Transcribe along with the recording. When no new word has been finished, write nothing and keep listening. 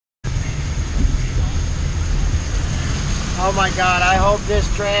Oh my God, I hope this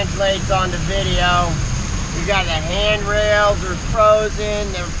translates onto video. You got the handrails are frozen,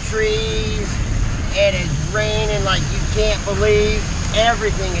 the trees. It is raining like you can't believe.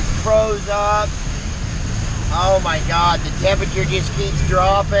 Everything is froze up. Oh my God, the temperature just keeps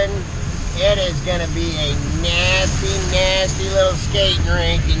dropping. It is gonna be a nasty, nasty little skating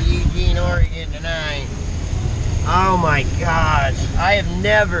rink in Eugene, Oregon tonight. Oh my gosh, I have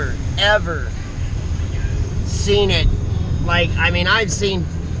never, ever seen it. Like, I mean, I've seen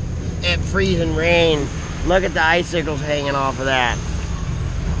it freezing rain. Look at the icicles hanging off of that.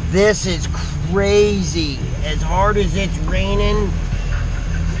 This is crazy. As hard as it's raining,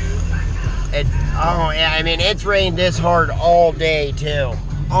 oh yeah, I mean, it's rained this hard all day too.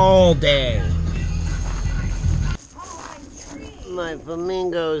 All day. My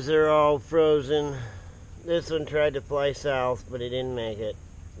flamingos are all frozen. This one tried to fly south, but it didn't make it.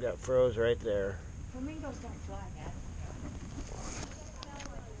 Got froze right there. Flamingos don't fly, Dad.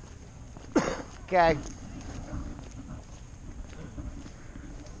 Okay.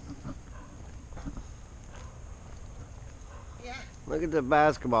 Yeah. Look at the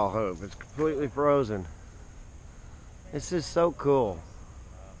basketball hoop. It's completely frozen. This is so cool.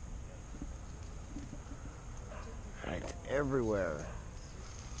 It's everywhere.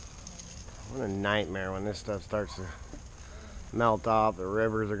 What a nightmare when this stuff starts to melt off. The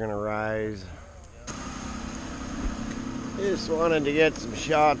rivers are going to rise. Just wanted to get some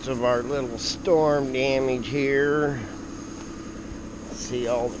shots of our little storm damage here. See,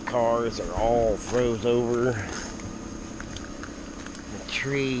 all the cars are all froze over. The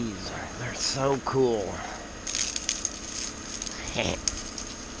trees, they're so cool.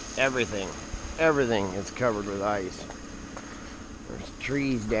 Everything is covered with ice. There's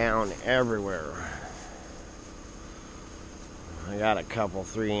trees down everywhere. I got a couple,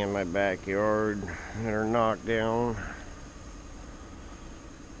 3 in my backyard that are knocked down.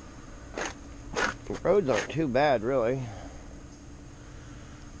 The roads aren't too bad, really.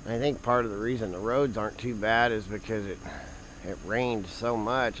 I think part of the reason the roads aren't too bad is because it rained so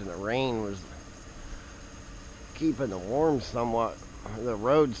much, and the rain was keeping the roads somewhat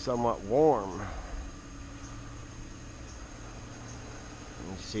warm.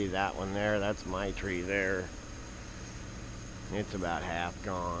 You see that one there? That's my tree there. It's about half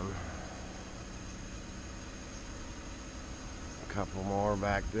gone. A couple more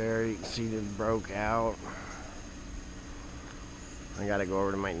back there. You can see that broke out. I gotta go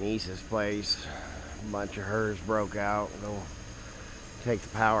over to my niece's place. A bunch of hers broke out. Go take the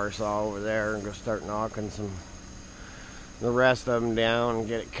power saw over there and go start knocking the rest of them down and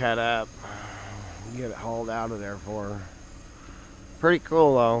get it cut up. Get it hauled out of there for her. Pretty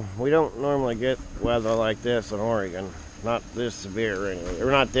cool though. We don't normally get weather like this in Oregon. Not this severe anyway. Or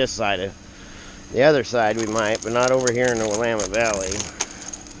not this side of the other side we might, but not over here in the Willamette Valley.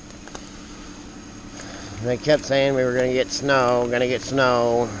 They kept saying we were gonna get snow.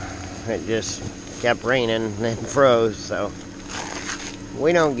 It just kept raining and then froze, so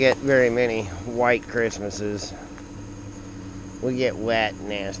we don't get very many white Christmases. We get wet,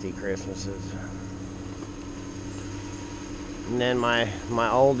 nasty Christmases. And then my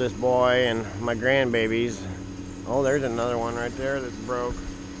oldest boy and my grandbabies. Oh, there's another one right there that's broke.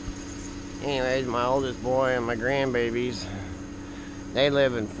 Anyways, my oldest boy and my grandbabies, they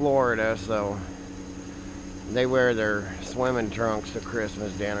live in Florida, so they wear their swimming trunks to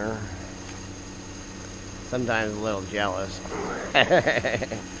Christmas dinner. Sometimes a little jealous.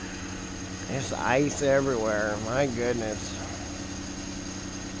 There's ice everywhere, my goodness.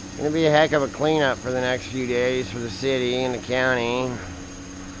 Gonna be a heck of a cleanup for the next few days for the city and the county.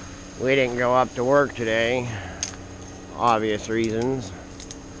 We didn't go up to work today, obvious reasons,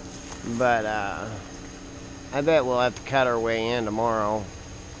 but I bet we'll have to cut our way in tomorrow.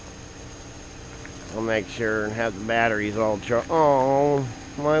 I'll make sure and have the batteries all charged. Oh,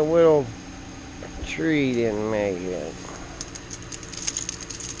 my little tree didn't make it.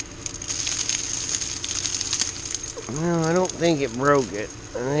 No, I don't think it broke it.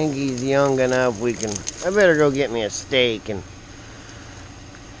 I think he's young enough I better go get me a stake and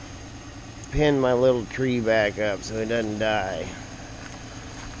pin my little tree back up so it doesn't die.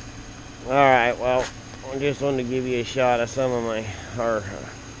 Alright, well, I just wanted to give you a shot of some of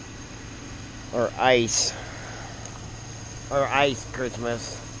our ice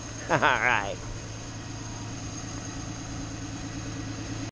Christmas. Alright.